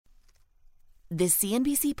This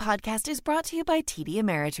CNBC podcast is brought to you by TD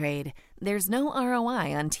Ameritrade. There's no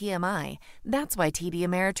ROI on TMI. That's why TD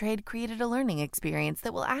Ameritrade created a learning experience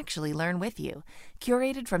that will actually learn with you.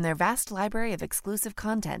 Curated from their vast library of exclusive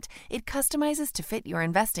content, it customizes to fit your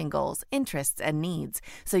investing goals, interests, and needs,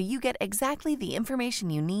 so you get exactly the information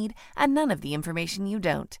you need and none of the information you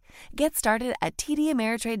don't. Get started at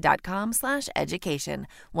tdameritrade.com/education.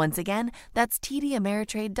 Once again, that's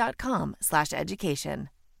tdameritrade.com/education.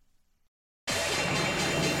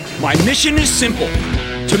 My mission is simple,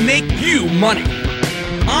 to make you money.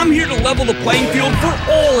 I'm here to level the playing field for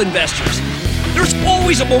all investors. There's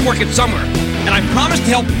always a bull market somewhere, and I promise to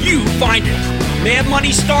help you find it. Mad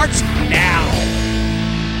Money starts now.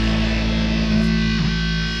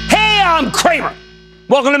 Hey, I'm Cramer.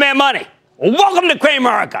 Welcome to Mad Money. Welcome to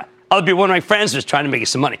Cramerica. I'll be one of my friends who's trying to make you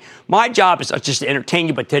some money. My job is not just to entertain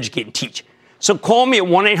you, but to educate and teach. So call me at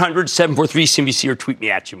 1-800-743-CNBC or tweet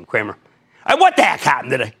me at Jim Cramer. What the heck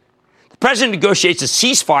happened today? The president negotiates a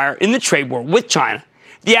ceasefire in the trade war with China.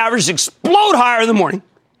 The averages explode higher in the morning,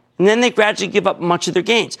 and then they gradually give up much of their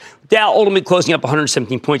gains. Dow ultimately closing up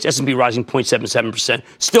 117 points, S&P rising 0.77%,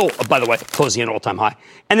 still, by the way, closing at an all-time high,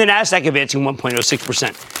 and then NASDAQ advancing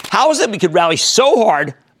 1.06%. How is it we could rally so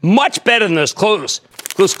hard, much better than those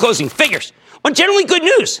closing figures, on generally good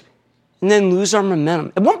news, and then lose our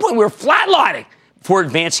momentum? At one point, we were flatlining before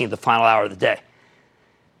advancing at the final hour of the day.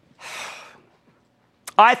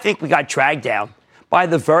 I think we got dragged down by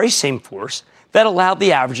the very same force that allowed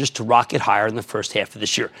the averages to rocket higher in the first half of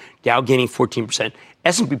this year. Dow gaining 14%,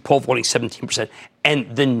 S&P pole vaulting 17%,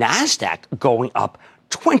 and the NASDAQ going up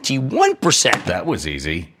 21%. That was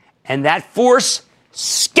easy. And that force,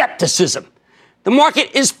 skepticism. The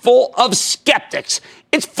market is full of skeptics.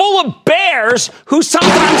 It's full of bears who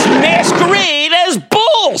sometimes masquerade as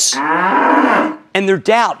bulls. And their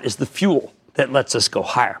doubt is the fuel that lets us go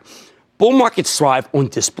higher. Bull markets thrive on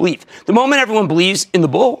disbelief. The moment everyone believes in the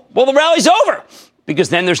bull, well, the rally's over, because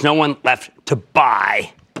then there's no one left to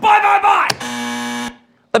buy. Buy!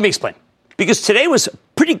 Let me explain. Because today was a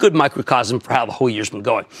pretty good microcosm for how the whole year's been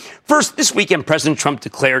going. First, this weekend, President Trump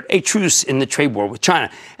declared a truce in the trade war with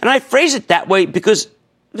China. And I phrase it that way because it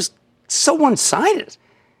was so one-sided.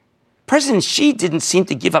 President Xi didn't seem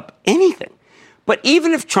to give up anything. But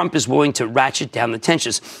even if Trump is willing to ratchet down the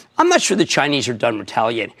tensions, I'm not sure the Chinese are done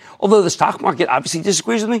retaliating. Although the stock market obviously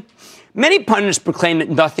disagrees with me. Many pundits proclaim that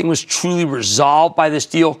nothing was truly resolved by this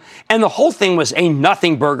deal, and the whole thing was a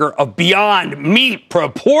nothing burger of beyond meat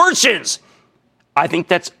proportions. I think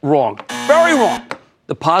that's wrong. Very wrong.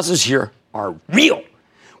 The positives here are real.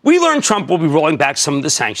 We learned Trump will be rolling back some of the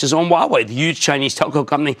sanctions on Huawei, the huge Chinese telco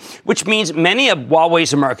company, which means many of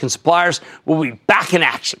Huawei's American suppliers will be back in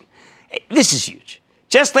action. This is huge.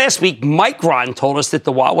 Just last week, Micron told us that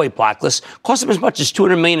the Huawei blacklist cost them as much as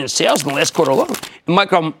 $200 million in sales in the last quarter alone. And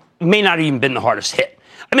Micron may not have even been the hardest hit.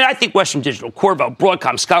 I mean, I think Western Digital, Corvo,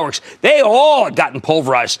 Broadcom, Skyworks, they all had gotten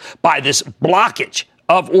pulverized by this blockage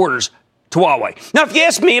of orders to Huawei. Now, if you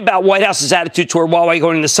ask me about White House's attitude toward Huawei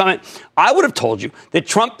going to the summit, I would have told you that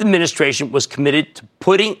Trump administration was committed to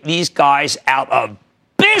putting these guys out of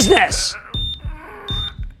business.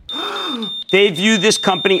 They view this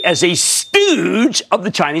company as a stooge of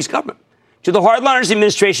the Chinese government. To the hardliners, the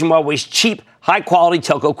administration, Huawei's cheap, high-quality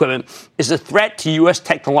telco equipment is a threat to U.S.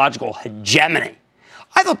 technological hegemony.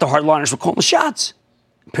 I thought the hardliners were calling the shots.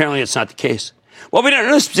 Apparently, it's not the case. Well, we don't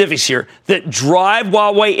know the specifics here. That drive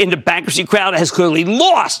Huawei into bankruptcy crowd has clearly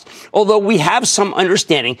lost, although we have some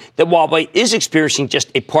understanding that Huawei is experiencing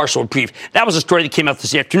just a partial reprieve. That was a story that came out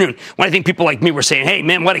this afternoon when I think people like me were saying, hey,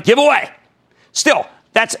 man, what a giveaway. Still,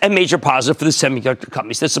 that's a major positive for the semiconductor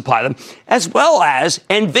companies that supply them, as well as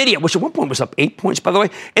NVIDIA, which at one point was up 8 points, by the way.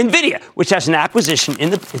 NVIDIA, which has an acquisition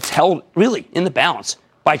it's held really in the balance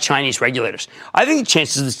by Chinese regulators. I think the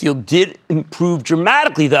chances of this deal did improve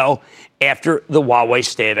dramatically, though, after the Huawei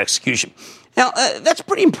stay of execution. Now, that's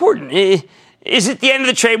pretty important. Is it the end of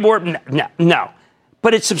the trade war? No.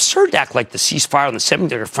 But it's absurd to act like the ceasefire on the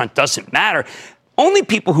semiconductor front doesn't matter. Only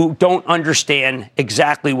people who don't understand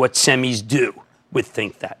exactly what semis do would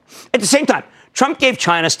think that. At the same time, Trump gave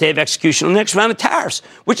China a stay of execution on the next round of tariffs,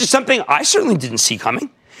 which is something I certainly didn't see coming.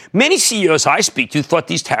 Many CEOs I speak to thought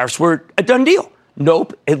these tariffs were a done deal.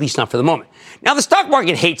 Nope, at least not for the moment. Now, the stock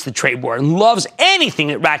market hates the trade war and loves anything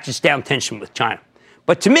that ratchets down tension with China.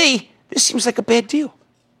 But to me, this seems like a bad deal.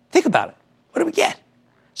 Think about it. What do we get?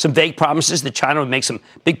 Some vague promises that China would make some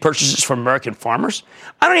big purchases from American farmers?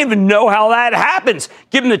 I don't even know how that happens,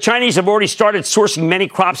 given the Chinese have already started sourcing many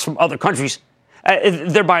crops from other countries.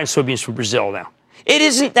 They're buying soybeans from Brazil now. It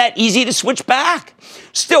isn't that easy to switch back.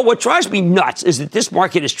 Still, what drives me nuts is that this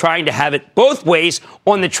market is trying to have it both ways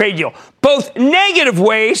on the trade deal. Both negative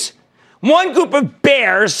ways. One group of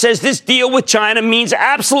bears says this deal with China means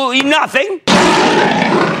absolutely nothing.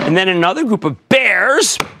 And then another group of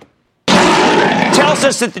bears tells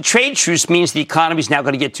us that the trade truce means the economy is now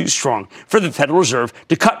going to get too strong for the Federal Reserve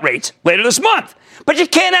to cut rates later this month. But you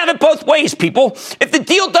can't have it both ways, people. If the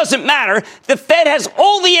deal doesn't matter, the Fed has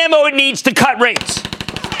all the ammo it needs to cut rates.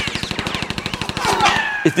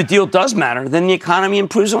 If the deal does matter, then the economy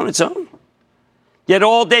improves on its own. Yet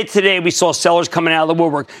all day today, we saw sellers coming out of the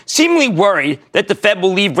woodwork, seemingly worried that the Fed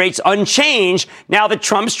will leave rates unchanged now that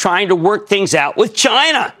Trump's trying to work things out with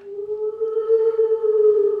China.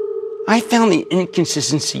 I found the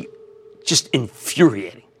inconsistency just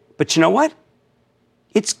infuriating. But you know what?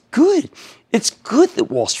 It's good. It's good that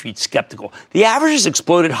Wall Street's skeptical. The averages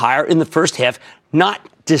exploded higher in the first half, not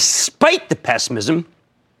despite the pessimism,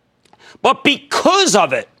 but because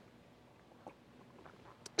of it.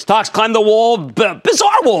 Stocks climbed the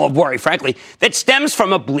bizarre wall of worry, frankly, that stems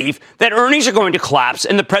from a belief that earnings are going to collapse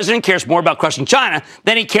and the president cares more about crushing China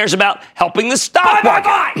than he cares about helping the stock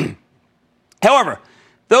market. However,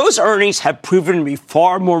 those earnings have proven to be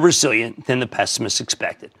far more resilient than the pessimists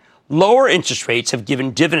expected. Lower interest rates have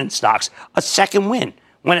given dividend stocks a second win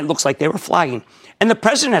when it looks like they were flagging. And the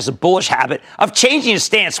president has a bullish habit of changing his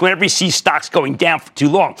stance whenever he sees stocks going down for too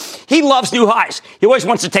long. He loves new highs. He always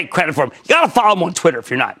wants to take credit for them. You got to follow him on Twitter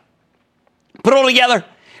if you're not. Put it all together,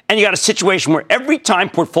 and you got a situation where every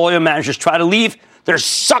time portfolio managers try to leave, they're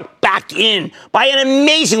sucked back in by an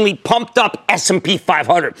amazingly pumped up S&P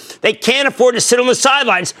 500. They can't afford to sit on the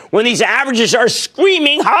sidelines when these averages are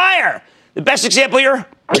screaming higher. The best example here,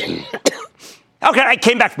 okay, I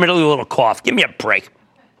came back from Italy with a little cough. Give me a break.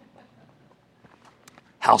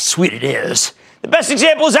 How sweet it is. The best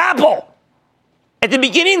example is Apple. At the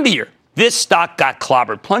beginning of the year, this stock got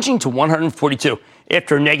clobbered, plunging to 142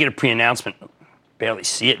 after a negative pre-announcement. Barely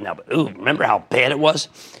see it now, but remember how bad it was?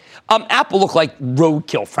 Apple looked like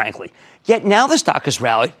roadkill, frankly. Yet now the stock has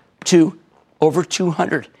rallied to over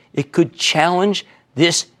 200. It could challenge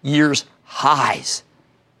this year's highs.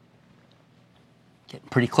 Getting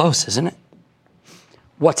pretty close, isn't it?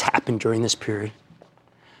 What's happened during this period?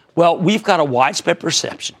 Well, we've got a widespread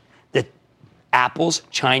perception that Apple's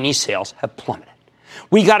Chinese sales have plummeted.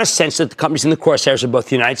 We got a sense that the companies in the crosshairs of both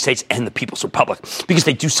the United States and the People's Republic because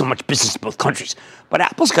they do so much business in both countries. But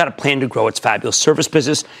Apple's got a plan to grow its fabulous service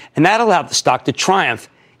business, and that allowed the stock to triumph,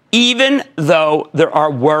 even though there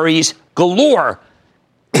are worries galore.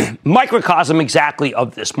 Microcosm exactly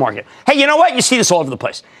of this market. Hey, you know what? You see this all over the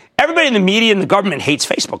place. Everybody in the media and the government hates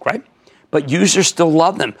Facebook, right? But users still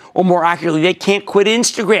love them. Or more accurately, they can't quit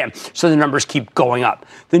Instagram, so the numbers keep going up.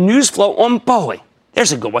 The news flow on Boeing,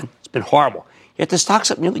 there's a good one. It's been horrible. Yet the stock's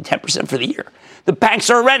up nearly 10% for the year. The banks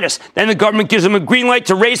are horrendous. Then the government gives them a green light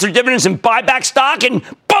to raise their dividends and buy back stock, and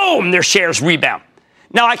boom, their shares rebound.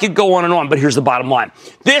 Now, I could go on and on, but here's the bottom line.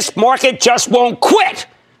 This market just won't quit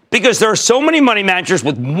because there are so many money managers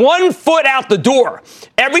with one foot out the door.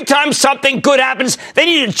 Every time something good happens, they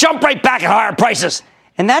need to jump right back at higher prices.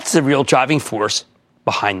 And that's the real driving force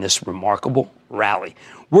behind this remarkable rally.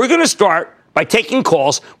 We're going to start by taking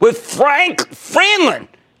calls with Franklin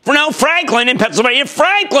in Pennsylvania.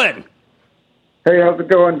 Franklin! Hey, how's it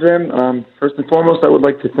going, Jim? First and foremost, I would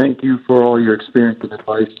like to thank you for all your experience and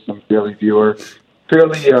advice. I'm a daily viewer,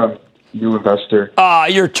 fairly new investor.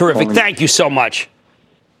 You're terrific. Thank you so much.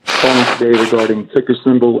 Calling today regarding ticker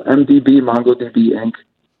symbol MDB, MongoDB Inc.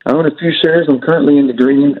 I own a few shares. I'm currently in the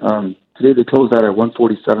green. Today they closed out at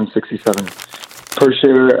 147.67 per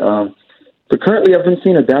share. But currently I've been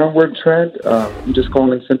seeing a downward trend. I'm just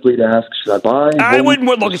calling simply to ask, should I buy? I wouldn't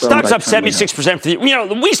look. Stock's up 76% for the year. You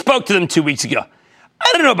know, we spoke to them 2 weeks ago.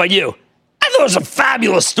 I don't know about you. I thought it was a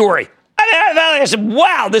fabulous story. I said,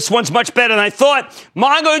 wow, this one's much better than I thought.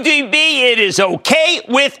 MongoDB, it is okay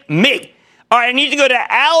with me. All right, I need to go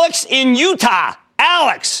to Alex in Utah.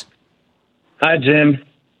 Alex. Hi, Jim.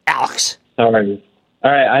 Alex. How are you?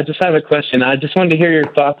 All right, I just have a question. I just wanted to hear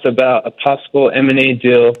your thoughts about a possible M&A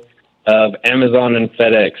deal of Amazon and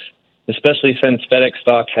FedEx, especially since FedEx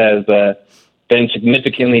stock has been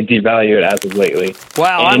significantly devalued as of lately.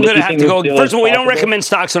 Wow, I'm going to have to go. First of all, we don't recommend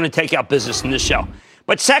stocks on a takeout business in this show.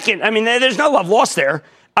 But second, I mean, there's no love lost there.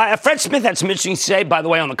 Fred Smith had some interesting to say, by the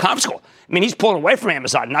way, on the conference call. I mean, he's pulling away from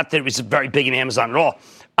Amazon. Not that he was very big in Amazon at all.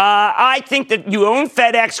 I think that you own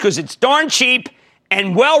FedEx because it's darn cheap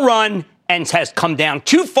and well-run and has come down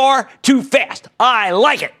too far, too fast. I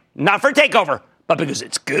like it. Not for a takeover, but because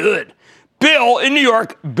it's good. Bill in New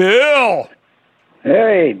York. Bill.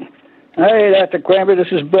 Hey, Hey, Dr. Cramer,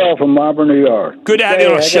 this is Bill from Auburn, New York. Good to have you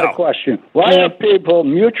on the show. I got a question. Why are people,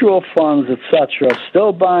 mutual funds, etc.,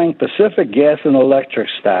 still buying Pacific Gas and Electric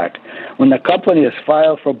stock when the company is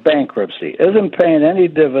filed for bankruptcy, isn't paying any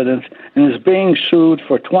dividends, and is being sued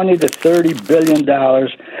for $20 to $30 billion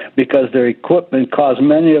because their equipment caused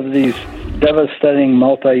many of these devastating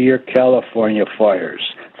multi-year California fires?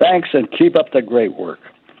 Thanks, and keep up the great work.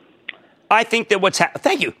 I think that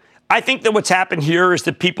thank you. I think that what's happened here is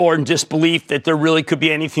that people are in disbelief that there really could be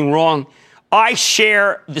anything wrong. I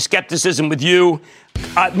share the skepticism with you.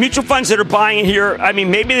 Mutual funds that are buying it here, I mean,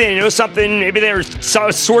 maybe they know something. Maybe there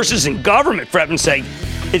are sources in government, for heaven's sake.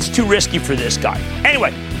 It's too risky for this guy.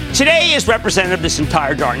 Anyway, today is representative this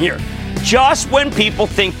entire darn year. Just when people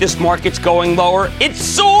think this market's going lower, it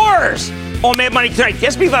soars. On Mad Money tonight, the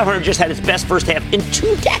S&P 500 just had its best first half in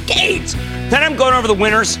 2 decades. Then I'm going over the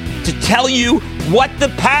winners to tell you what the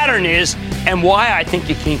pattern is and why I think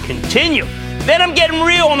it can continue. Then I'm getting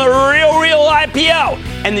real on the real IPO.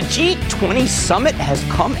 And the G20 summit has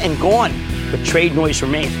come and gone, but trade noise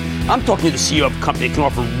remains. I'm talking to the CEO of a company that can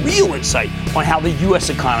offer real insight on how the U.S.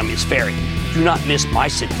 economy is faring. Do not miss my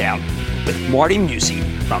sit-down with Marty Musi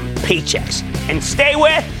from Paychex. And stay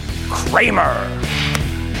with Cramer.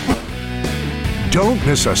 Don't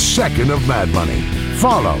miss a second of Mad Money.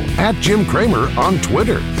 Follow @Jim Cramer on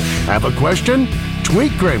Twitter. Have a question?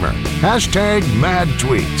 Tweet Cramer.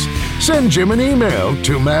 #MadTweets. Send Jim an email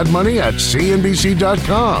to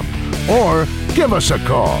madmoney@cnbc.com or give us a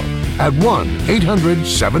call at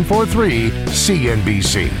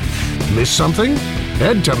 1-800-743-CNBC. Miss something?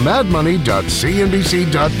 Head to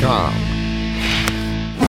madmoney.cnbc.com.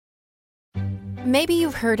 Maybe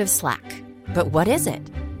you've heard of Slack, but what is it?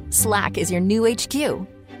 Slack is your new HQ.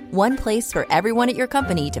 One place for everyone at your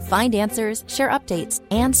company to find answers, share updates,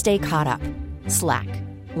 and stay caught up. Slack,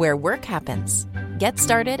 where work happens. Get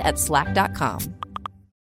started at slack.com.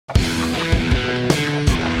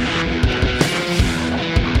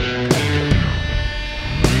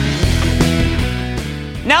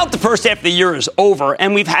 Now that the first half of the year is over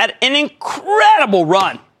and we've had an incredible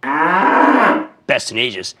run, best in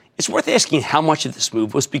ages, it's worth asking how much of this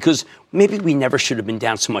move was because maybe we never should have been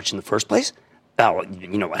down so much in the first place. Oh,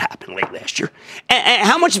 you know what happened late last year. And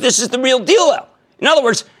how much of this is the real deal, though? In other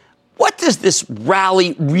words, what does this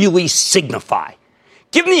rally really signify?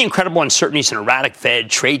 Given the incredible uncertainties in erratic Fed,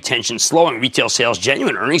 trade tensions, slowing retail sales,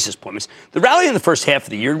 genuine earnings disappointments, the rally in the first half of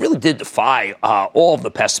the year really did defy all of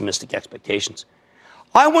the pessimistic expectations.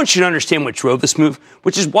 I want you to understand what drove this move,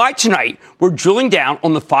 which is why tonight we're drilling down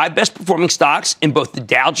on the 5 best performing stocks in both the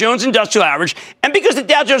Dow Jones Industrial Average, and because the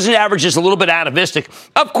Dow Jones Average is a little bit atavistic,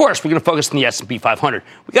 of course, we're going to focus on the S&P 500.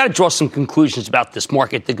 We got to draw some conclusions about this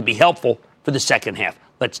market that could be helpful for the second half.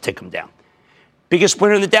 Let's take them down. Biggest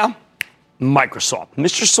winner in the Dow? Microsoft.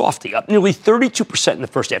 Mr. Softy, up nearly 32% in the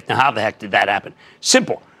first half. Now, how the heck did that happen?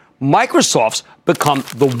 Simple. Microsoft's become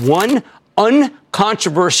the one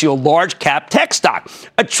uncontroversial large cap tech stock,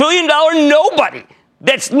 $1 trillion nobody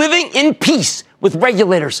that's living in peace with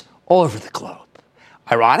regulators all over the globe.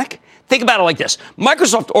 Ironic? Think about it like this.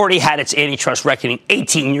 Microsoft already had its antitrust reckoning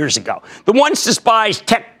 18 years ago. The once despised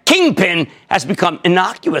tech kingpin has become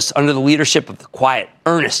innocuous under the leadership of the quiet,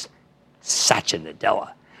 earnest Satya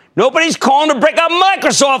Nadella. Nobody's calling to break up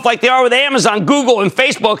Microsoft like they are with Amazon, Google, and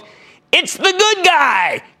Facebook. It's the good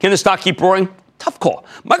guy. Can the stock keep roaring? Tough call.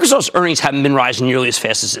 Microsoft's earnings haven't been rising nearly as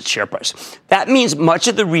fast as its share price. That means much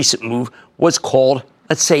of the recent move was called,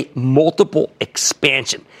 let's say, multiple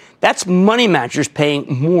expansion. That's money managers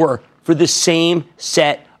paying more for the same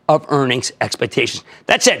set of earnings expectations.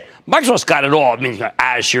 That's it. Microsoft's got it all. I mean, it's got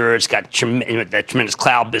Azure, it's got that tremendous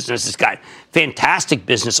cloud business, it's got fantastic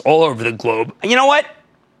business all over the globe. And you know what?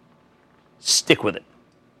 Stick with it.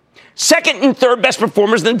 Second and third best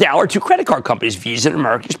performers in the Dow are 2 credit card companies, Visa and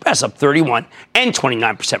American Express, up 31 and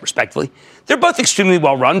 29% respectively. They're both extremely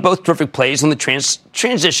well run, both terrific plays on the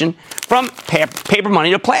transition from paper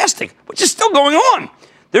money to plastic, which is still going on.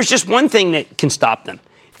 There's just one thing that can stop them.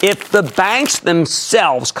 If the banks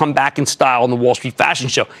themselves come back in style on the Wall Street fashion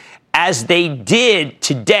show, as they did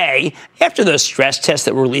today after those stress tests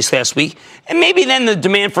that were released last week, and maybe then the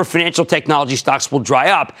demand for financial technology stocks will dry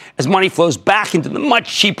up as money flows back into the much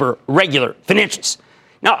cheaper regular financials.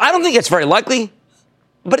 Now, I don't think it's very likely,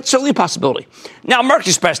 but it's certainly a possibility. Now, American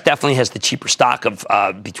Express definitely has the cheaper stock of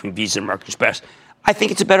between Visa and American Express. I think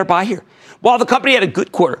it's a better buy here. While the company had a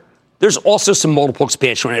good quarter, there's also some multiple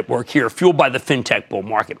expansion at work here, fueled by the fintech bull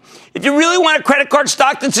market. If you really want a credit card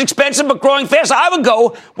stock that's expensive but growing fast, I would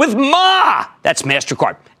go with MA. That's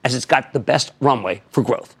MasterCard, as it's got the best runway for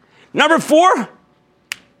growth. Number 4,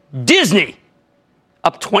 Disney.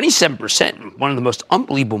 up 27%, one of the most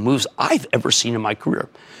unbelievable moves I've ever seen in my career.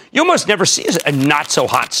 You almost never see a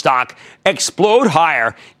not-so-hot stock explode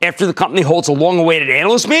higher after the company holds a long-awaited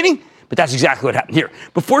analyst meeting, but that's exactly what happened here.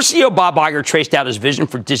 Before CEO Bob Iger traced out his vision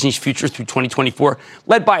for Disney's future through 2024,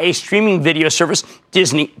 led by a streaming video service,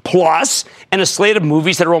 Disney Plus, and a slate of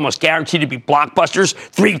movies that are almost guaranteed to be blockbusters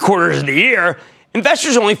 3/4 of the year,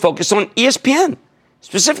 investors only focused on ESPN,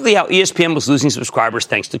 specifically how ESPN was losing subscribers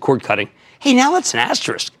thanks to cord cutting. Hey, now that's an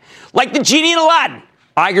asterisk. Like the genie in Aladdin,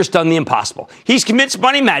 Iger's done the impossible. He's convinced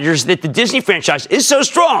money managers that the Disney franchise is so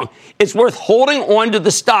strong, it's worth holding on to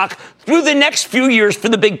the stock through the next few years for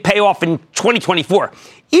the big payoff in 2024,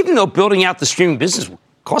 even though building out the streaming business will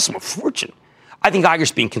cost him a fortune. I think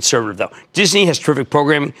Iger's being conservative, though. Disney has terrific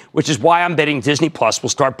programming, which is why I'm betting Disney Plus will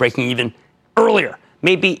start breaking even earlier,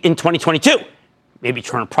 maybe in 2022. Maybe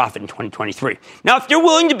turn a profit in 2023. Now, if you're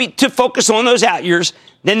willing to focus on those out years,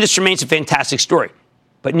 then this remains a fantastic story.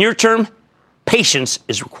 But near term, patience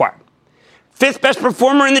is required. Fifth best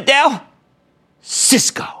performer in the Dow,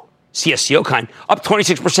 Cisco, CSCO kind, up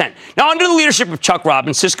 26%. Now, under the leadership of Chuck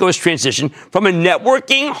Robbins, Cisco has transitioned from a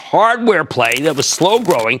networking hardware play that was slow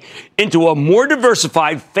growing into a more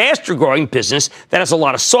diversified, faster growing business that has a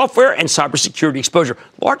lot of software and cybersecurity exposure.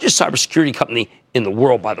 Largest cybersecurity company in the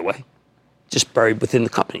world, by the way. Just buried within the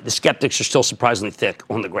company. The skeptics are still surprisingly thick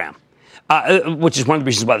on the ground, which is one of the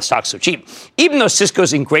reasons why the stock's so cheap. Even though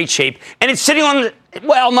Cisco's in great shape, and it's sitting on,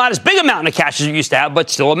 not as big a mountain of cash as it used to have, but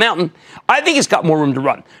still a mountain, I think it's got more room to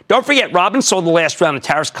run. Don't forget, Robbins sold the last round of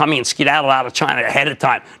tariffs coming and skedaddled out of China ahead of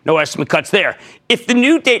time. No estimate cuts there. If the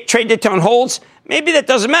new trade deadline holds, maybe that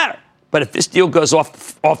doesn't matter. But if this deal goes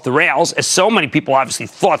off the rails, as so many people obviously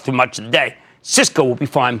thought through much of the day, Cisco will be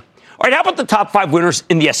fine. All right, how about the top 5 winners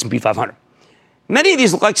in the S&P 500? Many of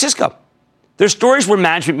these look like Cisco. There's stories where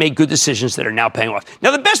management made good decisions that are now paying off.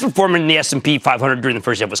 Now, the best performer in the S&P 500 during the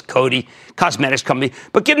first half was Coty, cosmetics company.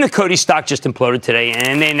 But given that Coty stock just imploded today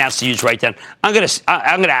and they announced a huge write-down, I'm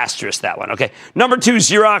gonna asterisk that one. Okay. Number 2,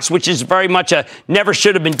 Xerox, which is very much a never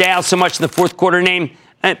should have been down so much in the fourth quarter name.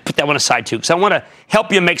 And put that one aside too, because I want to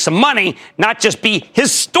help you make some money, not just be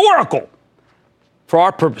historical. For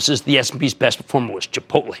our purposes, the S&P's best performer was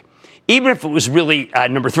Chipotle, even if it was really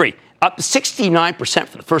number 3. Up 69%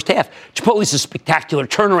 for the first half. Chipotle's a spectacular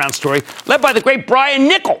turnaround story led by the great Brian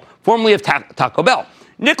Niccol, formerly of Taco Bell.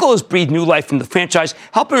 Niccol has breathed new life into the franchise,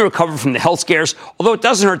 helping recover from the health scares, although it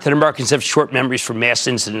doesn't hurt that Americans have short memories for mass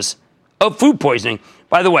incidents of food poisoning.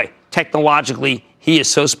 By the way, technologically, he is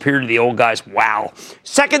so superior to the old guys. Wow.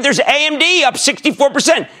 Second, there's AMD, up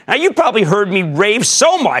 64%. Now, you probably heard me rave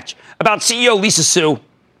so much about CEO Lisa Su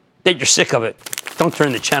that you're sick of it. Don't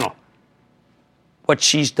turn the channel. What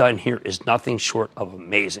she's done here is nothing short of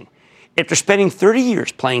amazing. After spending 30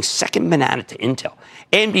 years playing second banana to Intel,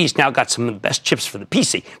 AMD's now got some of the best chips for the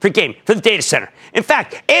PC, for game, for the data center. In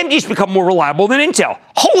fact, AMD's become more reliable than Intel.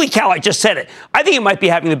 Holy cow, I just said it. I think it might be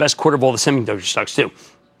having the best quarter of all the semiconductor stocks, too.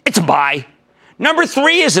 It's a buy. Number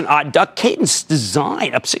 3 is an odd duck, Cadence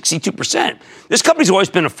Design, up 62%. This company's always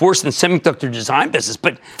been a force in the semiconductor design business,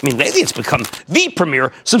 but, lately it's become the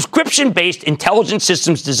premier subscription-based intelligent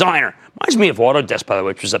systems designer. Reminds me of Autodesk, by the way,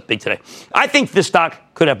 which was up big today. I think this stock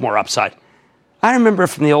could have more upside. I remember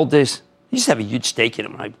from the old days, I used to have a huge stake in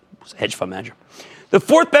it when I was a hedge fund manager. The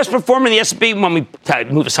 4th best performer in the S&P, when we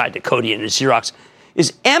move aside to Coty and Xerox,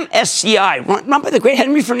 is MSCI, run by the great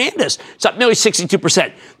Henry Fernandez. It's up nearly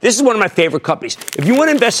 62%. This is one of my favorite companies. If you want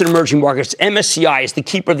to invest in emerging markets, MSCI is the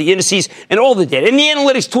keeper of the indices and all the data and the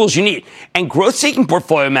analytics tools you need. And growth-seeking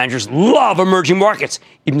portfolio managers love emerging markets,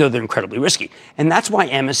 even though they're incredibly risky. And that's why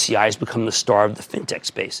MSCI has become the star of the fintech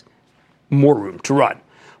space. More room to run.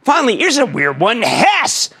 Finally, here's a weird one.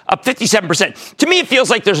 Hess, up 57%. To me, it feels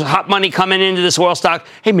like there's hot money coming into this oil stock.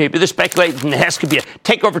 Hey, maybe they're speculating the Hess could be a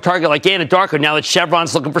takeover target like Anadarko now that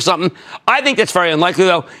Chevron's looking for something. I think that's very unlikely,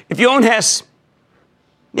 though. If you own Hess,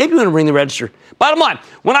 maybe you want to ring the register. Bottom line,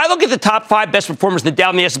 when I look at the top 5 best performers in the Dow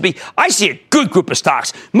and the S&P, I see a good group of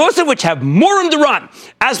stocks, most of which have more room to run.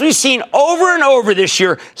 As we've seen over and over this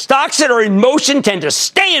year, stocks that are in motion tend to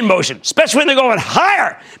stay in motion, especially when they're going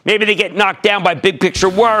higher. Maybe they get knocked down by big picture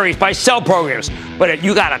worries, by sell programs. But if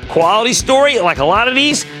you got a quality story like a lot of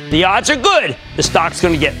these, the odds are good the stock's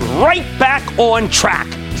going to get right back on track.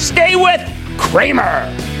 Stay with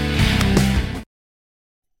Cramer.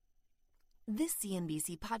 This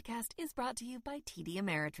CNBC podcast is brought to you by TD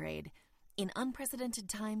Ameritrade. In unprecedented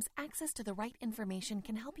times, access to the right information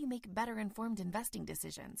can help you make better-informed investing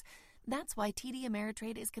decisions. That's why TD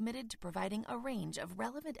Ameritrade is committed to providing a range of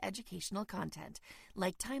relevant educational content,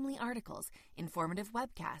 like timely articles, informative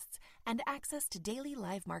webcasts, and access to daily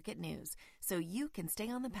live market news, so you can stay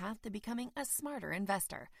on the path to becoming a smarter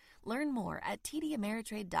investor. Learn more at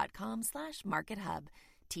tdameritrade.com/markethub.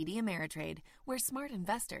 TD Ameritrade, where smart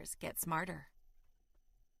investors get smarter.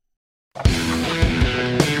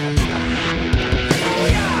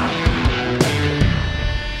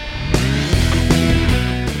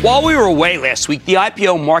 While we were away last week, the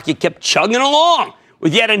IPO market kept chugging along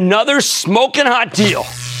with yet another smoking hot deal.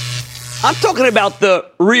 I'm talking about the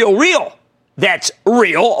Real. That's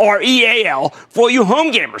Real, R-E-A-L, for all you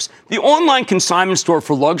home gamers. The online consignment store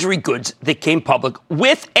for luxury goods that came public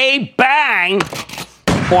with a bang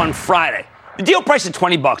on Friday. The deal priced at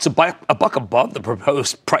 $20, a buck above the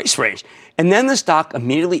proposed price range. And then the stock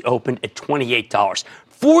immediately opened at $28.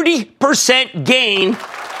 40% gain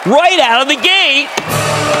right out of the gate.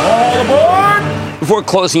 All aboard! Before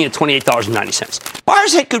closing at $28.90.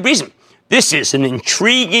 Buyers had good reason. This is an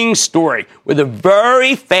intriguing story with a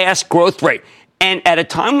very fast growth rate. And at a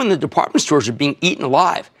time when the department stores are being eaten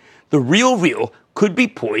alive, the Real could be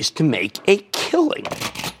poised to make a killing.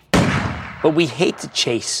 But we hate to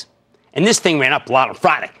chase. And this thing ran up a lot on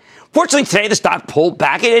Friday. Fortunately, today the stock pulled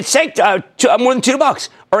back and it sank more than $2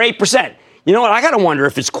 or 8%. You know what? I got to wonder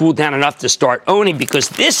if it's cooled down enough to start owning, because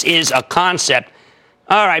this is a concept.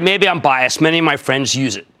 All right, maybe I'm biased. Many of my friends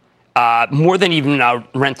use it more than even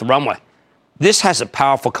Rent the Runway. This has a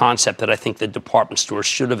powerful concept that I think the department stores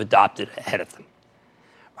should have adopted ahead of them.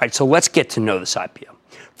 All right, so let's get to know this IPO.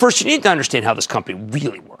 First, you need to understand how this company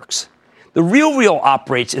really works. The Real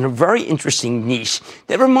operates in a very interesting niche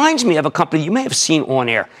that reminds me of a company you may have seen on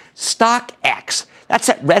air, StockX. That's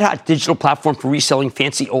that red-hot digital platform for reselling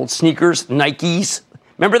fancy old sneakers, Nikes.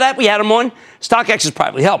 Remember that? We had them on. StockX is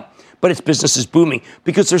privately held, but its business is booming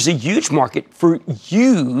because there's a huge market for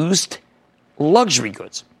used luxury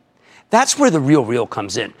goods. That's where the Real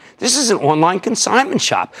comes in. This is an online consignment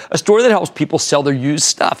shop, a store that helps people sell their used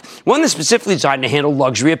stuff, one that's specifically designed to handle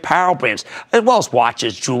luxury apparel brands, as well as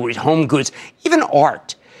watches, jewelry, home goods, even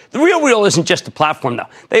art. The Real isn't just a platform, though.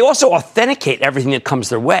 They also authenticate everything that comes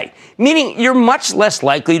their way, meaning you're much less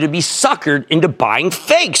likely to be suckered into buying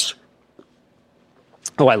fakes.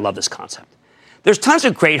 Oh, I love this concept. There's tons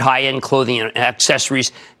of great high-end clothing and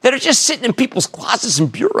accessories that are just sitting in people's closets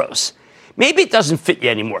and bureaus. Maybe it doesn't fit you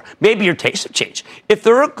anymore. Maybe your tastes have changed. If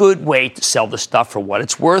they're a good way to sell the stuff for what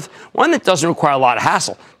it's worth, one that doesn't require a lot of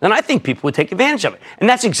hassle, then I think people would take advantage of it. And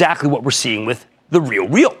that's exactly what we're seeing with the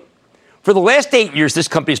Real. For the last 8 years, this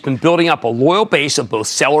company has been building up a loyal base of both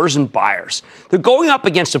sellers and buyers. They're going up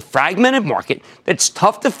against a fragmented market that's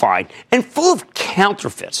tough to find and full of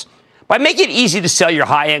counterfeits. By making it easy to sell your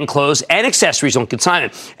high-end clothes and accessories on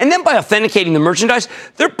consignment, and then by authenticating the merchandise,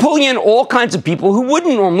 they're pulling in all kinds of people who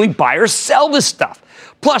wouldn't normally buy or sell this stuff.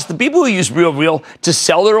 Plus, the people who use Real to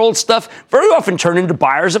sell their old stuff very often turn into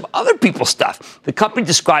buyers of other people's stuff. The company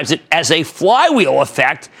describes it as a flywheel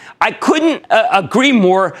effect. I couldn't agree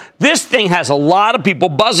more. This thing has a lot of people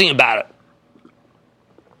buzzing about it.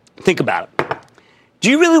 Think about it. Do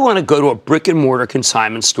you really want to go to a brick-and-mortar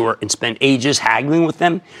consignment store and spend ages haggling with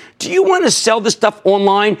them? Do you want to sell this stuff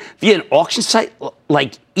online via an auction site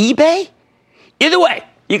like eBay? Either way,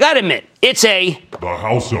 you got to admit, it's the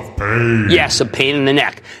house of pain. Yes, a pain in the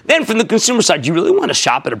neck. Then from the consumer side, do you really want to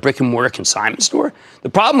shop at a brick-and-mortar consignment store? The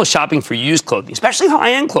problem with shopping for used clothing, especially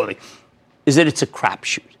high-end clothing, is that it's a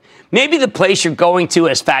crapshoot. Maybe the place you're going to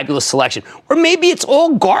has fabulous selection, or maybe it's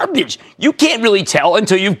all garbage. You can't really tell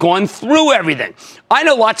until you've gone through everything. I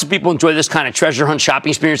know lots of people enjoy this kind of treasure hunt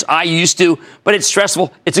shopping experience. I used to, but it's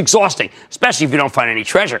stressful, it's exhausting, especially if you don't find any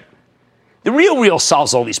treasure. The Real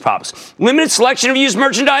solves all these problems. Limited selection of used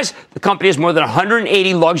merchandise. The company has more than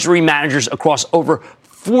 180 luxury managers across over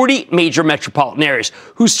 40 major metropolitan areas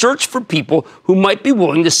who search for people who might be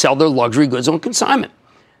willing to sell their luxury goods on consignment.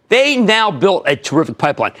 They now built a terrific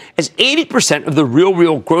pipeline, as 80% of the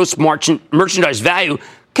Real gross merchandise value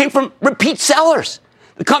came from repeat sellers.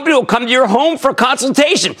 The company will come to your home for a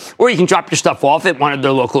consultation, or you can drop your stuff off at one of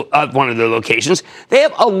their locations. They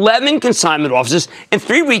have 11 consignment offices and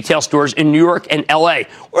 3 retail stores in New York and L.A.,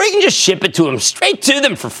 or you can just ship it to them, straight to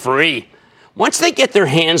them for free. Once they get their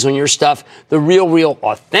hands on your stuff, the Real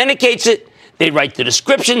authenticates it. They write the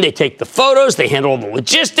description, they take the photos, they handle all the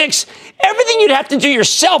logistics, everything you'd have to do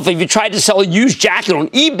yourself if you tried to sell a used jacket on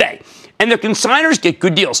eBay. And their consigners get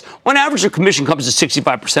good deals. On average, their commission comes to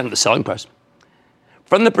 65% of the selling price.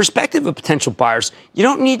 From the perspective of potential buyers, you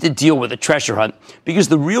don't need to deal with a treasure hunt because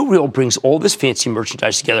the Real brings all this fancy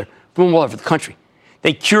merchandise together from all over the country.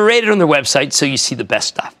 They curate it on their website so you see the best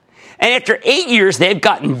stuff. And after 8 years, they've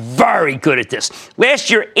gotten very good at this. Last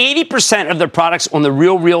year, 80% of their products on the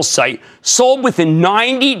RealReal site sold within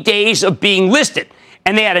 90 days of being listed.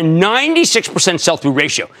 And they had a 96% sell-through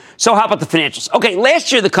ratio. So how about the financials? Okay,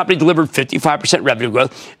 last year the company delivered 55% revenue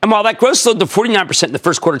growth. And while that growth slowed to 49% in the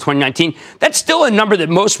first quarter of 2019, that's still a number that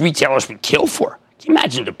most retailers would kill for. Can you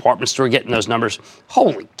imagine a department store getting those numbers?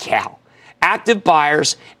 Holy cow. Active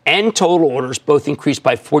buyers and total orders both increased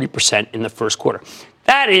by 40% in the first quarter.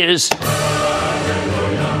 That is,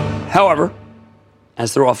 however,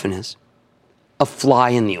 as there often is, a fly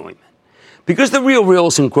in the ointment. Because the RealReal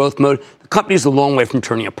is in growth mode, the company is a long way from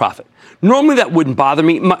turning a profit. Normally, that wouldn't bother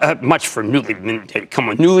me much for newly minted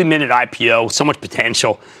IPO, so much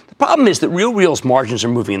potential. The problem is that RealReal's margins are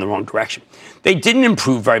moving in the wrong direction. They didn't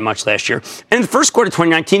improve very much last year. And in the first quarter of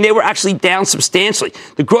 2019, they were actually down substantially.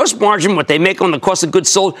 The gross margin, what they make on the cost of goods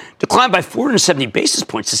sold, declined by 470 basis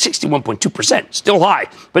points to 61.2%. Still high,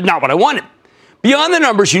 but not what I wanted. Beyond the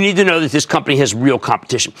numbers, you need to know that this company has real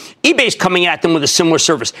competition. eBay's coming at them with a similar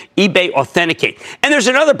service, eBay Authenticate. And there's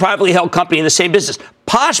another privately held company in the same business,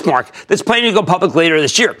 Poshmark, that's planning to go public later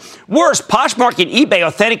this year. Worse, Poshmark and eBay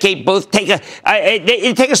Authenticate both take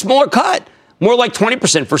a smaller cut, more like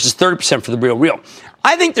 20% versus 30% for the RealReal.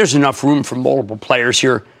 I think there's enough room for multiple players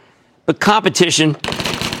here, but competition,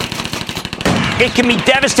 it can be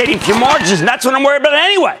devastating for your margins, and that's what I'm worried about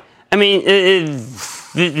anyway. I mean,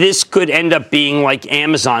 this could end up being like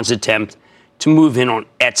Amazon's attempt to move in on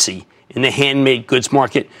Etsy in the handmade goods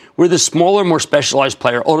market, where the smaller, more specialized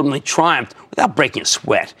player ultimately triumphed without breaking a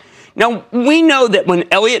sweat. Now, we know that when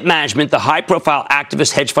Elliott Management, the high-profile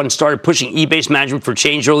activist hedge fund, started pushing eBay's management for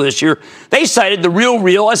change earlier this year, they cited the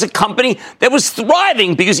RealReal as a company that was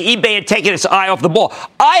thriving because eBay had taken its eye off the ball.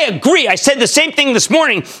 I agree. I said the same thing this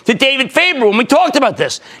morning to David Faber when we talked about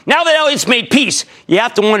this. Now that Elliott's made peace, you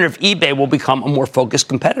have to wonder if eBay will become a more focused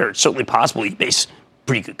competitor. It's certainly possible. eBay's a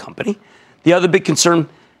pretty good company. The other big concern,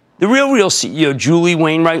 the RealReal CEO, Julie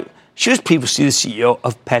Wainwright, she was previously the CEO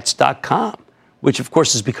of Pets.com, which, of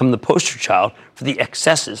course, has become the poster child for the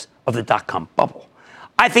excesses of the dot-com bubble.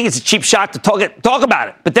 I think it's a cheap shot to talk about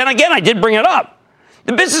it. But then again, I did bring it up.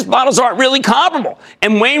 The business models aren't really comparable.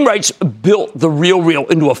 And Wainwright's built the RealReal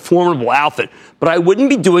into a formidable outfit. But I wouldn't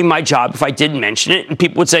be doing my job if I didn't mention it. And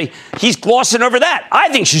people would say, he's glossing over that. I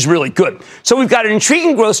think she's really good. So we've got an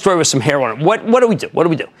intriguing growth story with some hair on it. What do we do? What do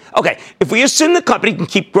we do? Okay, if we assume the company can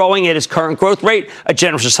keep growing at its current growth rate, a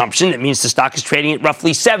generous assumption, that means the stock is trading at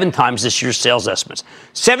roughly 7 times this year's sales estimates.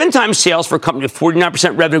 7 times sales for a company with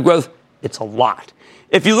 49% revenue growth, it's a lot.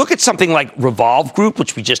 If you look at something like Revolve Group,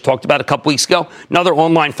 which we just talked about a couple weeks ago, another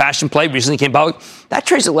online fashion play recently came public, that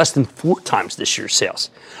trades at less than 4 times this year's sales.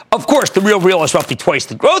 Of course, the RealReal is roughly twice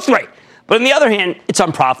the growth rate. But on the other hand, it's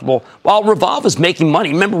unprofitable. While Revolve is making money,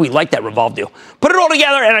 remember we like that Revolve deal. Put it all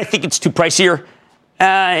together, and I think it's too pricier.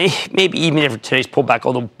 Maybe even after today's pullback,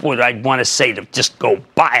 although boy, I'd want to say to just go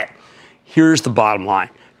buy it. Here's the bottom line.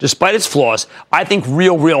 Despite its flaws, I think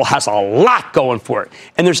RealReal has a lot going for it.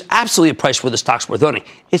 And there's absolutely a price where the stock's worth owning.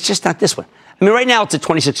 It's just not this one. I mean, right now it's at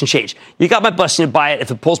 26 and change. You got my blessing to buy it if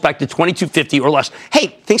it pulls back to 22.50 or less.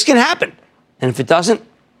 Hey, things can happen. And if it doesn't,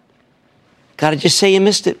 got to just say you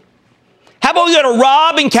missed it. How about we go to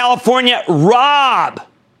Rob in California? Rob.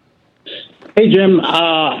 Hey, Jim.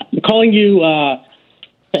 I'm calling you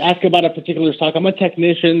to ask about a particular stock. I'm a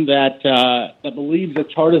technician that believes the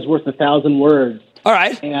chart is worth 1,000 words. All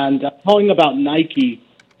right. And calling about Nike.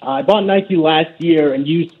 I bought Nike last year and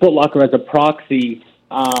used Foot Locker as a proxy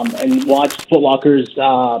and watched Foot Locker's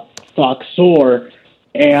stock soar.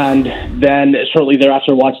 And then shortly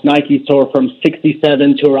thereafter watched Nike soar from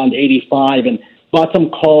 67 to around 85 and bought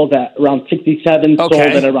some calls at around 67, sold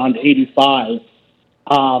at around 85.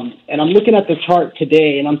 And I'm looking at the chart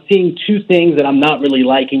today and I'm seeing 2 things that I'm not really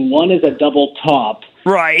liking. One is a double top.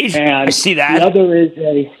 Right. And I see that.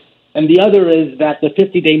 The other is that the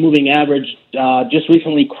 50-day moving average just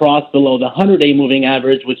recently crossed below the 100-day moving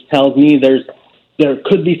average, which tells me there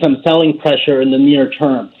could be some selling pressure in the near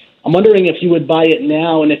term. I'm wondering if you would buy it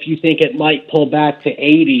now and if you think it might pull back to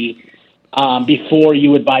 80 before you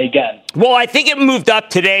would buy again. Well, I think it moved up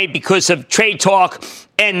today because of trade talk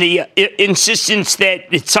and the insistence that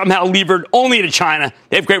it's somehow levered only to China.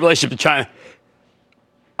 They have a great relationship with China.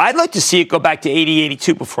 I'd like to see it go back to 80,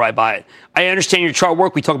 82 before I buy it. I understand your chart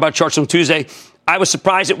work. We talked about charts on Tuesday. I was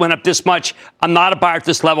surprised it went up this much. I'm not a buyer at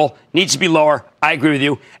this level. Needs to be lower. I agree with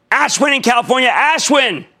you. Ashwin in California.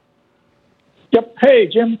 Ashwin. Yep. Hey,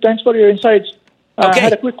 Jim. Thanks for your insights. I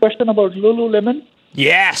had a quick question about Lululemon.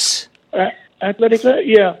 Yes. Athletica.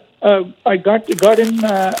 Yeah. I got in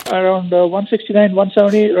around 169,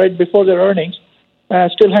 170 right before their earnings.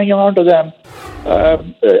 Still hanging on to them.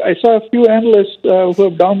 I saw a few analysts who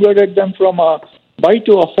have downgraded them from a buy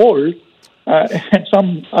to a hold, and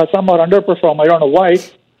some are underperform. I don't know why.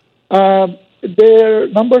 Their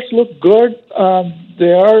numbers look good.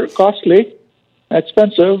 They are costly,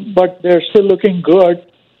 expensive, but they're still looking good.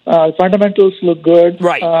 Fundamentals look good.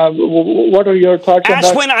 Right. What are your thoughts on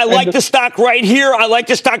that? Ashwin, I like the stock right here. I like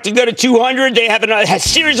the stock to go to 200. They have a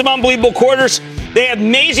series of unbelievable quarters. They have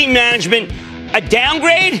amazing management. A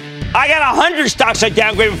downgrade? I got 100 stocks I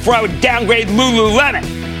downgraded before I would downgrade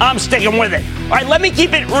Lululemon. I'm sticking with it. All right, let me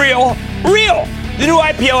keep it real. The new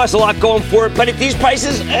IPO has a lot going for it, but at these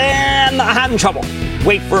prices, I'm not having trouble.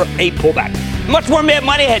 Wait for a pullback. Much more Mad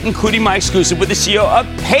Money ahead, including my exclusive with the CEO of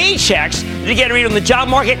Paychex to get a read on the job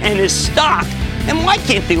market and his stock. And why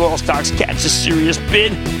can't the oil stocks catch a serious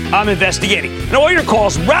bid? I'm investigating. And all your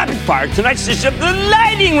calls rapid fire tonight's edition of the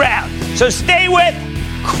Lightning Round. So stay with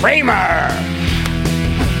Cramer.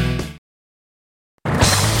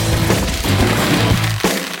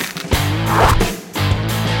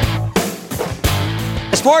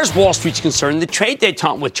 As far as Wall Street's concerned, the trade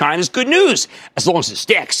détente with China is good news, as long as it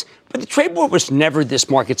sticks. But the trade war was never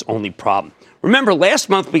this market's only problem. Remember, last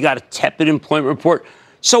month we got a tepid employment report.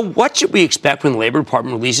 So what should we expect when the Labor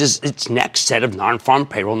Department releases its next set of non-farm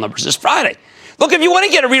payroll numbers this Friday? Look, if you want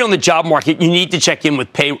to get a read on the job market, you need to check in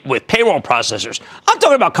with payroll processors. I'm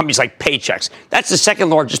talking about companies like Paychex. That's the second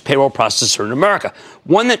largest payroll processor in America,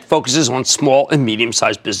 one that focuses on small and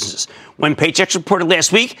medium-sized businesses. When Paychex reported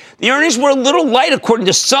last week, the earnings were a little light, according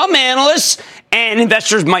to some analysts, and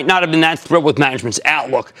investors might not have been that thrilled with management's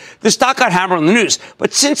outlook. The stock got hammered on the news,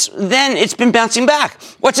 but since then, it's been bouncing back.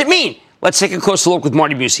 What's it mean? Let's take a closer look with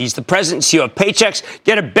Marty Musi. He's the president and CEO of Paychex.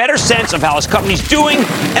 Get a better sense of how his company's doing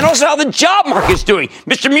and also how the job market's doing.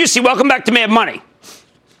 Mr. Musi, welcome back to Mad Money.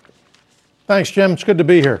 Thanks, Jim. It's good to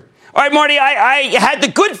be here. All right, Marty, I had the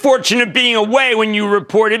good fortune of being away when you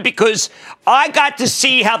reported because I got to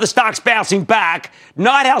see how the stock's bouncing back,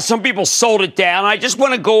 not how some people sold it down. I just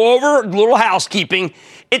want to go over a little housekeeping.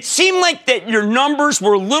 It seemed like that your numbers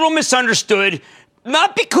were a little misunderstood.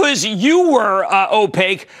 Not because you were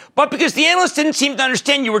opaque, but because the analysts didn't seem to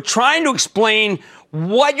understand. You were trying to explain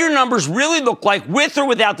what your numbers really look like with or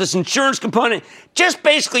without this insurance component. Just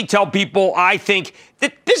basically tell people, I think,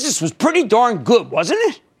 that business was pretty darn good, wasn't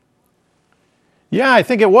it? Yeah, I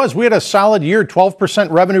think it was. We had a solid year.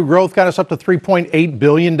 12% revenue growth got us up to $3.8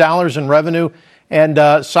 billion in revenue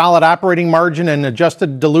and solid operating margin and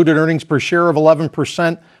adjusted diluted earnings per share of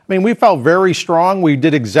 11%. I mean, we felt very strong. We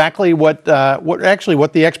did exactly what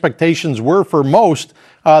the expectations were for most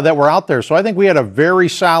that were out there. So I think we had a very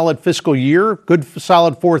solid fiscal year, good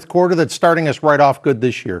solid fourth quarter that's starting us right off good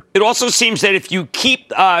this year. It also seems that if you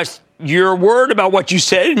keep your word about what you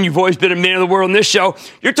said, and you've always been a man of the word on this show,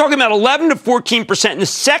 you're talking about 11 to 14% in the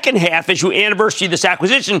second half as you anniversary this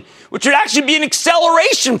acquisition, which would actually be an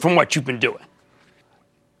acceleration from what you've been doing.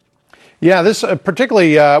 Yeah, this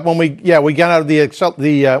particularly when we got out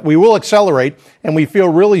of we will accelerate, and we feel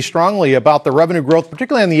really strongly about the revenue growth,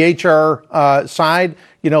 particularly on the HR side.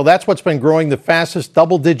 You know, that's what's been growing the fastest,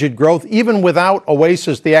 double-digit growth, even without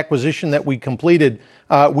Oasis, the acquisition that we completed.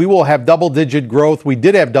 We will have double-digit growth. We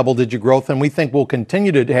did have double-digit growth, and we think we'll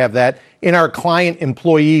continue to have that in our client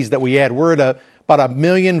employees that we had. We're at about 1.5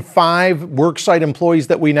 million worksite employees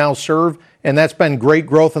that we now serve. And that's been great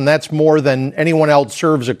growth, and that's more than anyone else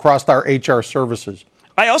serves across our HR services.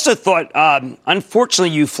 I also thought, unfortunately,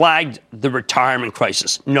 you flagged the retirement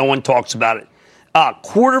crisis. No one talks about it. A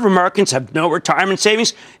quarter of Americans have no retirement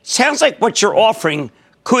savings. It sounds like what you're offering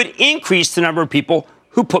could increase the number of people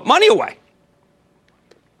who put money away.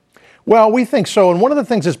 Well, we think so. And one of the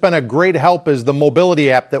things that's been a great help is the mobility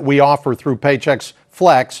app that we offer through Paychex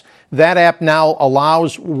Flex. That app now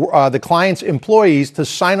allows the client's employees to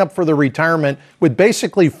sign up for the retirement with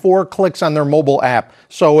basically 4 clicks on their mobile app.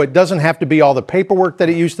 So it doesn't have to be all the paperwork that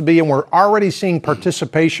it used to be. And we're already seeing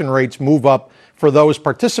participation rates move up for those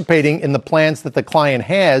participating in the plans that the client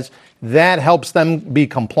has. That helps them be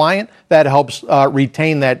compliant. That helps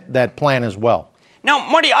retain that plan as well. Now,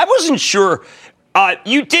 Marty, I wasn't sure.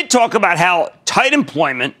 You did talk about how tight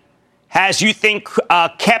employment has, you think,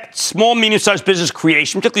 kept small, medium-sized business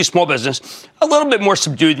creation, particularly small business, a little bit more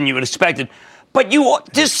subdued than you would have expected. But you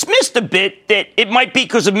dismissed a bit that it might be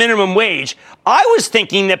because of minimum wage. I was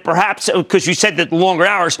thinking that perhaps, because you said that the longer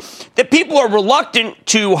hours, that people are reluctant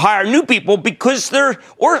to hire new people because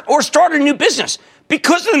or start a new business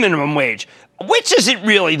because of the minimum wage. Which is it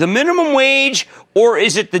really, the minimum wage, or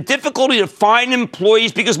is it the difficulty to find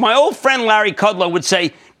employees? Because my old friend Larry Kudlow would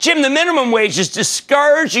say, Jim, the minimum wage is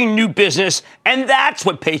discouraging new business, and that's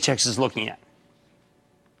what Paychex is looking at.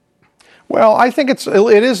 Well, I think it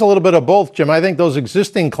is a little bit of both, Jim. I think those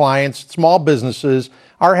existing clients, small businesses,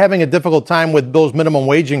 are having a difficult time with those minimum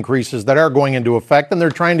wage increases that are going into effect, and they're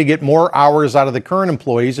trying to get more hours out of the current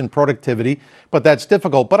employees and productivity, but that's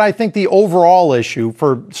difficult. But I think the overall issue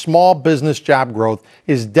for small business job growth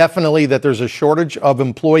is definitely that there's a shortage of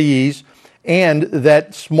employees and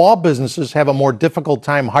that small businesses have a more difficult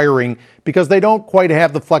time hiring because they don't quite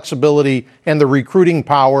have the flexibility and the recruiting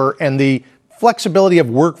power and the flexibility of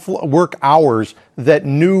work hours that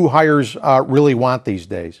new hires really want these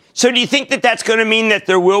days. So do you think that that's going to mean that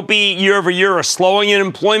there will be year over year a slowing in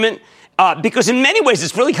employment? Because in many ways,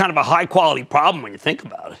 it's really kind of a high quality problem when you think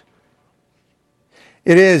about it.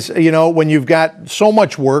 It is, when you've got so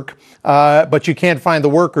much work, but you can't find the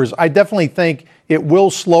workers. I definitely think it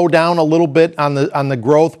will slow down a little bit on the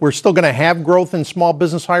growth. We're still going to have growth in small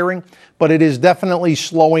business hiring, but it is definitely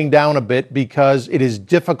slowing down a bit because it is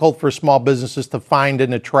difficult for small businesses to find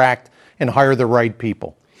and attract and hire the right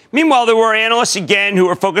people. Meanwhile, there were analysts again who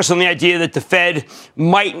were focused on the idea that the Fed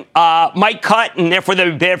might cut, and therefore that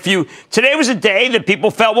would be bad for you. Today was a day that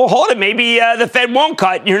people felt, well, hold it, maybe the Fed won't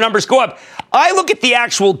cut, and your numbers go up. I look at the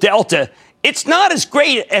actual delta. It's not as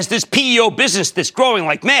great as this PEO business that's growing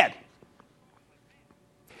like mad.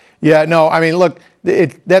 Yeah, no, I mean, look,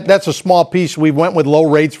 that's a small piece. We went with low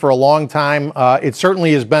rates for a long time. It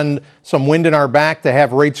certainly has been some wind in our back to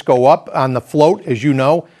have rates go up on the float, as you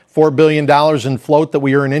know, $4 billion in float that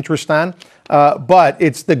we earn interest on. But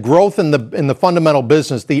it's the growth in the fundamental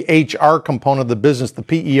business, the HR component of the business, the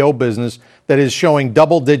PEO business, that is showing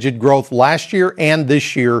double-digit growth last year and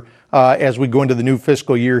this year as we go into the new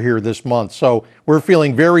fiscal year here this month. So we're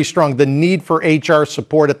feeling very strong. The need for HR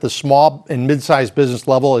support at the small and mid-sized business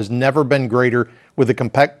level has never been greater with the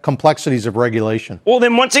complexities of regulation. Well,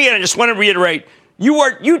 then once again, I just want to reiterate,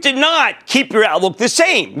 you did not keep your outlook the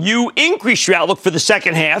same. You increased your outlook for the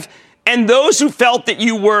second half. And those who felt that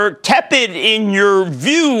you were tepid in your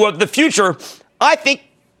view of the future, I think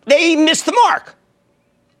they missed the mark.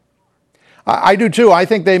 I do too. I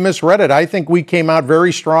think they misread it. I think we came out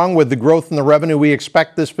very strong with the growth in the revenue we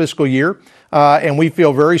expect this fiscal year. And we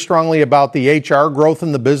feel very strongly about the HR growth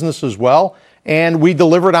in the business as well. And we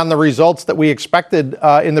delivered on the results that we expected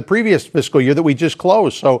in the previous fiscal year that we just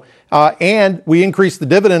closed. So, and we increased the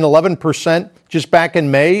dividend 11% just back in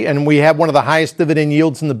May, and we have one of the highest dividend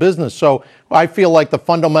yields in the business. So I feel like the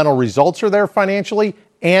fundamental results are there financially,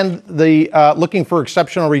 and the looking for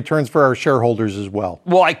exceptional returns for our shareholders as well.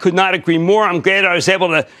 Well, I could not agree more. I'm glad I was able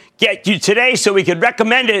to get you today so we could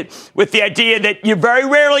recommend it with the idea that you very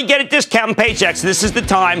rarely get a discount in paychecks. This is the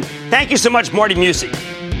time. Thank you so much, Marty Musi.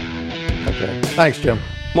 Okay. Thanks, Jim.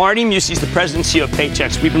 Marty Musi is the president and CEO of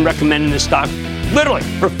Paychex. We've been recommending this stock literally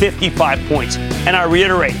for 55 points. And I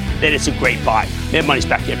reiterate that it's a great buy. Mad Money's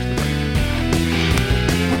back after the break.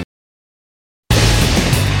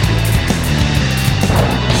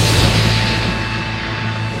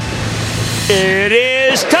 It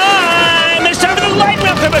is time! It's time for the lightning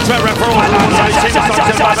round.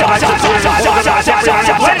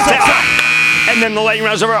 And then the lightning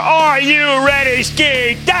round's over. Are you ready,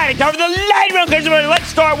 Ski Daddy? Time for the lightning round. Let's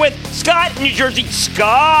start with Scott in New Jersey.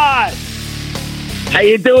 Scott! How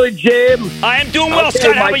you doing, Jim? I am doing well,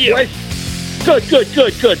 Scott. How about you?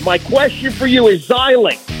 Good. My question for you is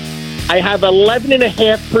Xilinx. I have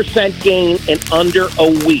 11.5% gain in under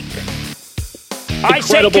a week. I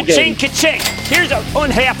say ka-ching. Here's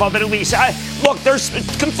on half of it at least. Look, there's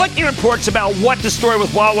conflicting reports about what the story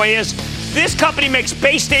with Huawei is. This company makes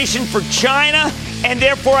base station for China, and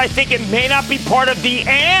therefore I think it may not be part of the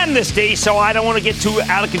amnesty, so I don't want to get too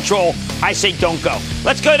out of control. I say don't go.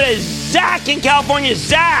 Let's go to Zach in California.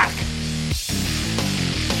 Zach!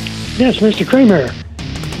 Yes, Mr. Cramer.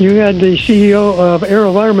 You had the CEO of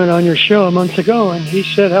AeroVironment on your show a month ago, and he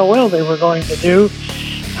said how well they were going to do,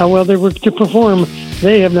 how well they were to perform.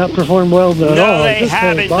 They have not performed well at all. No, they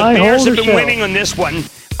haven't. The Bears have been winning on this one.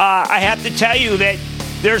 I have to tell you that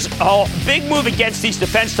there's a big move against these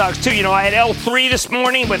defense stocks, too. You know, I had L3 this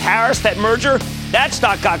morning with Harris, that merger. That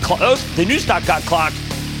stock got closed. The new stock got clocked.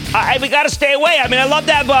 We got to stay away. I mean, I love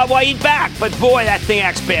that Wahid back, but boy, that thing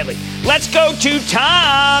acts badly. Let's go to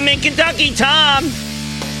Tom in Kentucky. Tom.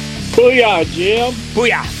 Booyah, Jim.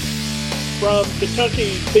 Booyah. From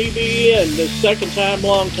Kentucky BB, the second time,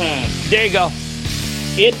 long time. There you go.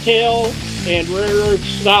 Intel and rare earth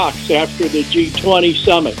stocks after the G20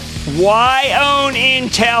 summit. Why own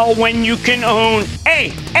Intel when you can own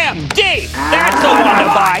AMD? That's the one to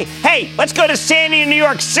buy. Hey, let's go to Sandy in New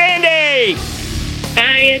York. Sandy!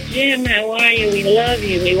 Hiya, Jim. How are you? We love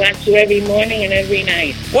you. We watch you every morning and every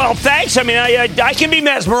night. Well, thanks. I mean, I can be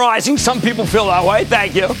mesmerizing. Some people feel that way.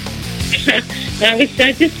 Thank you. I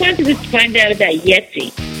just wanted to find out about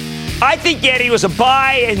Yeti. I think Yeti was a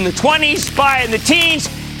buy in the 20s, buy in the teens,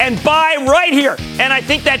 and buy right here. And I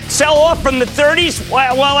think that sell-off from the 30s,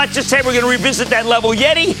 well, let's just say we're going to revisit that level.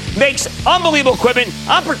 Yeti makes unbelievable equipment.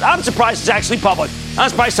 I'm surprised it's actually public. I'm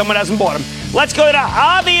surprised someone hasn't bought them. Let's go to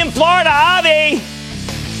Avi in Florida. Avi.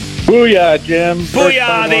 Booyah, Jim. Booyah,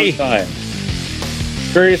 Avi.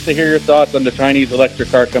 Curious to hear your thoughts on the Chinese electric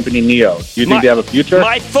car company NIO. Do you think they have a future?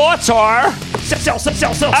 My thoughts are... Sell.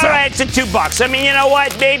 All right, it's at $2. I mean, you know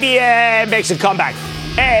what? Maybe it makes a comeback.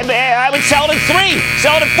 I would sell it at 3,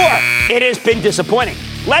 sell it at 4. It has been disappointing.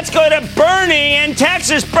 Let's go to Bernie in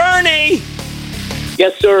Texas. Bernie.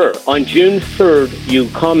 Yes, sir. On June 3rd, you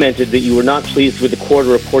commented that you were not pleased with the quarter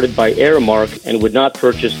reported by Aramark and would not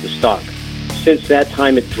purchase the stock. Since that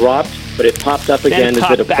time, it dropped, but it popped up again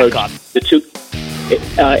as it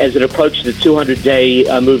approached the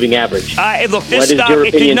 200-day moving average. Look, this stock,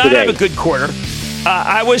 it did not have a good quarter.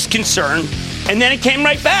 I was concerned. And then it came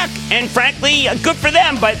right back. And frankly, good for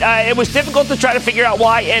them. But it was difficult to try to figure out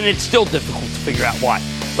why. And it's still difficult to figure out why.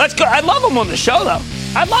 Let's go. I love them on the show, though.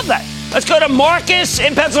 I love that. Let's go to Marcus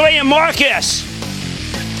in Pennsylvania. Marcus.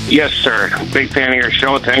 Yes, sir. Big fan of your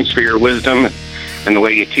show. Thanks for your wisdom and the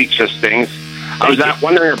way you teach us things. I was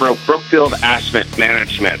wondering about Brookfield Asset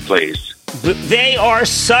Management, please. They are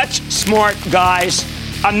such smart guys.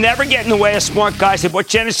 I'm never getting in the way of smart guys. They bought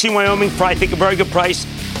Genesee, Wyoming for, I think, a very good price.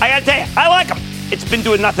 I got to tell you, I like them. It's been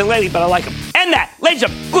doing nothing lately, but I like them. And that, ladies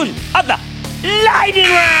and gentlemen, of the Lightning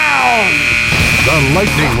Round. The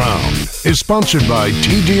Lightning Round is sponsored by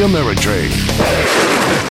TD Ameritrade.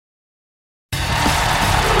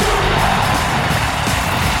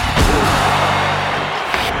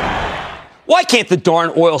 Why can't the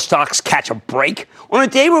darn oil stocks catch a break? On a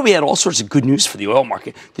day where we had all sorts of good news for the oil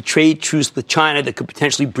market, the trade truce with China that could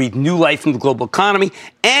potentially breathe new life into the global economy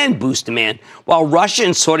and boost demand, while Russia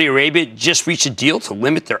and Saudi Arabia just reached a deal to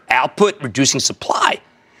limit their output, reducing supply.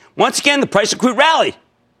 Once again, the price of crude rallied.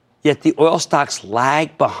 Yet the oil stocks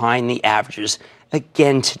lagged behind the averages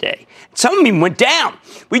again today. Some of them went down.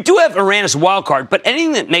 We do have Iran as a wild card, but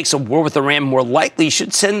anything that makes a war with Iran more likely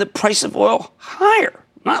should send the price of oil higher,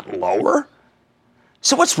 not lower.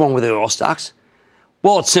 So what's wrong with the oil stocks?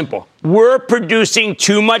 Well, it's simple. We're producing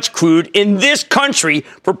too much crude in this country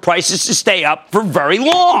for prices to stay up for very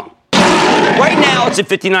long. Right now, it's at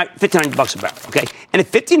 $59 a barrel, okay? And at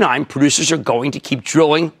 59, producers are going to keep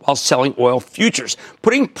drilling while selling oil futures,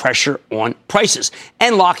 putting pressure on prices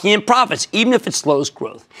and locking in profits, even if it slows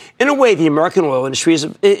growth. In a way, the American oil industry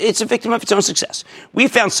it's a victim of its own success. We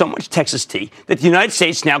found so much Texas tea that the United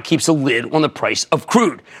States now keeps a lid on the price of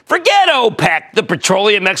crude. Forget OPEC, the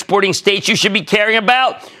petroleum exporting states you should be caring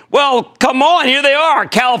about. Well, come on, here they are.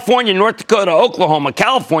 California, North Dakota, Oklahoma,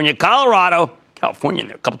 California, Colorado, California in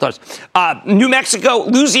there a couple times, New Mexico,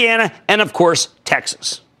 Louisiana, and, of course,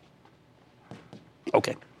 Texas.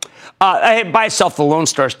 Okay. By itself, the Lone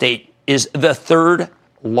Star State is the third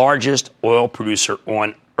largest oil producer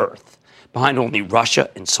on Earth, behind only Russia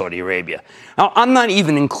and Saudi Arabia. Now, I'm not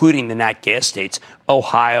even including the nat gas states,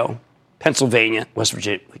 Ohio, Pennsylvania, West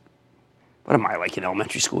Virginia. What am I, like in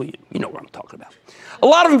elementary school? You know what I'm talking about. A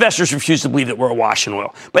lot of investors refuse to believe that we're awash in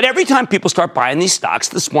oil. But every time people start buying these stocks,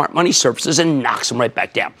 the smart money surfaces and knocks them right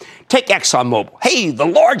back down. Take ExxonMobil. Hey, the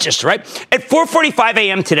largest, right? At 4:45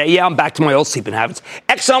 a.m. today, I'm back to my old sleeping habits.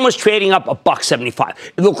 Exxon was trading up $1.75.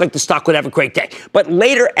 It looked like the stock would have a great day. But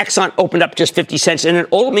later, Exxon opened up just 50 cents, and it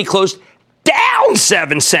ultimately closed down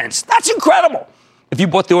 7 cents. That's incredible. If you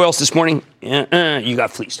bought the oils this morning, you got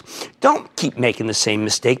fleeced. Don't keep making the same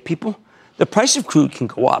mistake, people. The price of crude can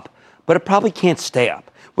go up, but it probably can't stay up,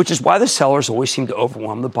 which is why the sellers always seem to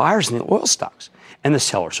overwhelm the buyers in the oil stocks. And the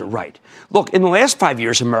sellers are right. Look, in the last 5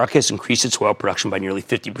 years, America has increased its oil production by nearly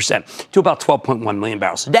 50% to about 12.1 million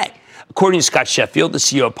barrels a day. According to Scott Sheffield, the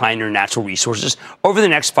CEO of Pioneer Natural Resources, over the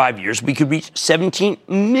next 5 years, we could reach 17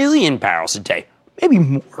 million barrels a day, maybe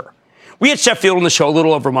more. We had Sheffield on the show a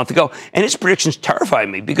little over a month ago, and his predictions terrified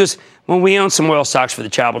me because, well, we own some oil stocks for the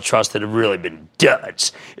Charitable Trust that have really been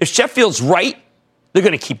duds. If Sheffield's right, they're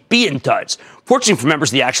going to keep being duds. Fortunately for members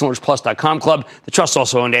of the ActionAlertsPlus.com club, the trust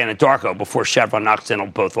also owned Anadarko before Chevron and Occidental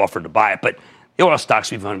both offered to buy it, but the oil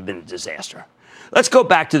stocks we've owned have been a disaster. Let's go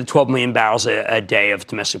back to the 12 million barrels a day of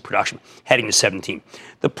domestic production, heading to 17.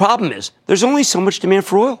 The problem is there's only so much demand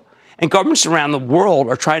for oil. And governments around the world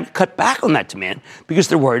are trying to cut back on that demand because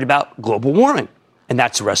they're worried about global warming. And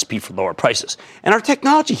that's a recipe for lower prices. And our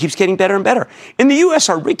technology keeps getting better and better. In the U.S.,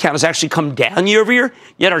 our rig count has actually come down year over year,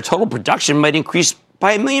 yet our total production might increase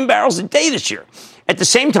by 1 million barrels a day this year. At the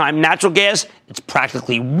same time, natural gas, it's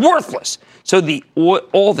practically worthless. So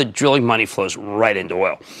all the drilling money flows right into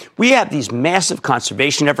oil. We have these massive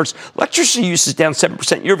conservation efforts. Electricity use is down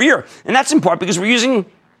 7% year over year. And that's in part because we're using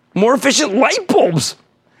more efficient light bulbs.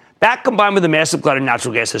 That combined with the massive glut of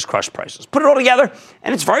natural gas has crushed prices. Put it all together,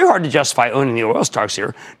 and it's very hard to justify owning the oil stocks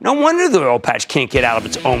here. No wonder the oil patch can't get out of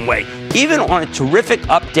its own way, even on a terrific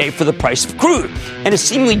up day for the price of crude, and a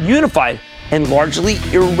seemingly unified and largely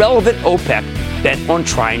irrelevant OPEC bent on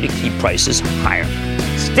trying to keep prices higher.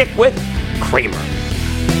 Stick with Cramer.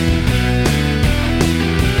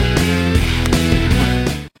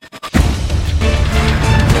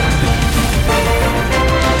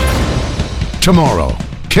 Tomorrow,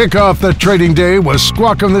 kick off the trading day with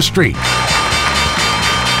Squawk on the Street.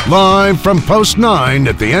 Live from Post 9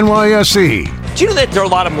 at the NYSE. Do you know that there are a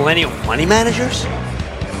lot of millennial money managers?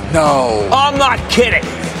 No. I'm not kidding.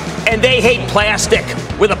 And they hate plastic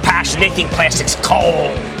with a passion. They think plastic's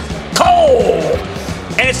coal. Coal!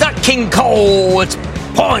 And it's not King Coal, it's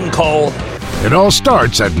Pawn Coal. It all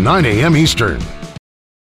starts at 9 a.m. Eastern.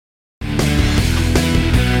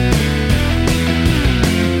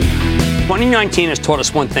 2019 has taught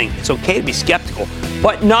us one thing. It's okay to be skeptical,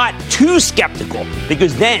 but not too skeptical,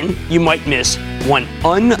 because then you might miss one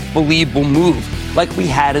unbelievable move like we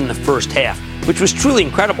had in the first half, which was truly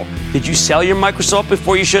incredible. Did you sell your Microsoft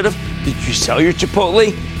before you should have? Did you sell your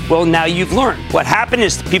Chipotle? Well, now you've learned. What happened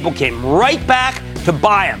is people came right back to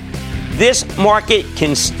buy them. This market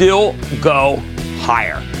can still go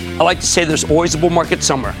higher. I like to say there's always a bull market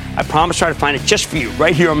somewhere. I promise to try to find it just for you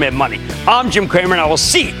right here on Mad Money. I'm Jim Cramer, and I will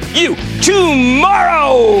see you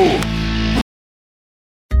tomorrow.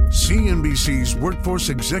 CNBC's Workforce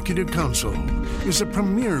Executive Council is a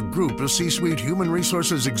premier group of C-suite human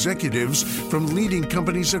resources executives from leading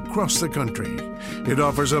companies across the country. It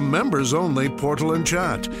offers a members-only portal and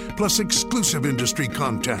chat, plus exclusive industry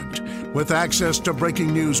content, with access to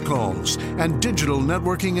breaking news calls and digital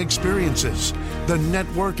networking experiences. The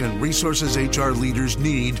network and resources HR leaders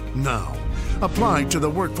need now. Apply to the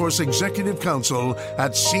Workforce Executive Council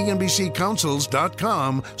at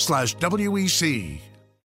cnbccouncils.com/WEC.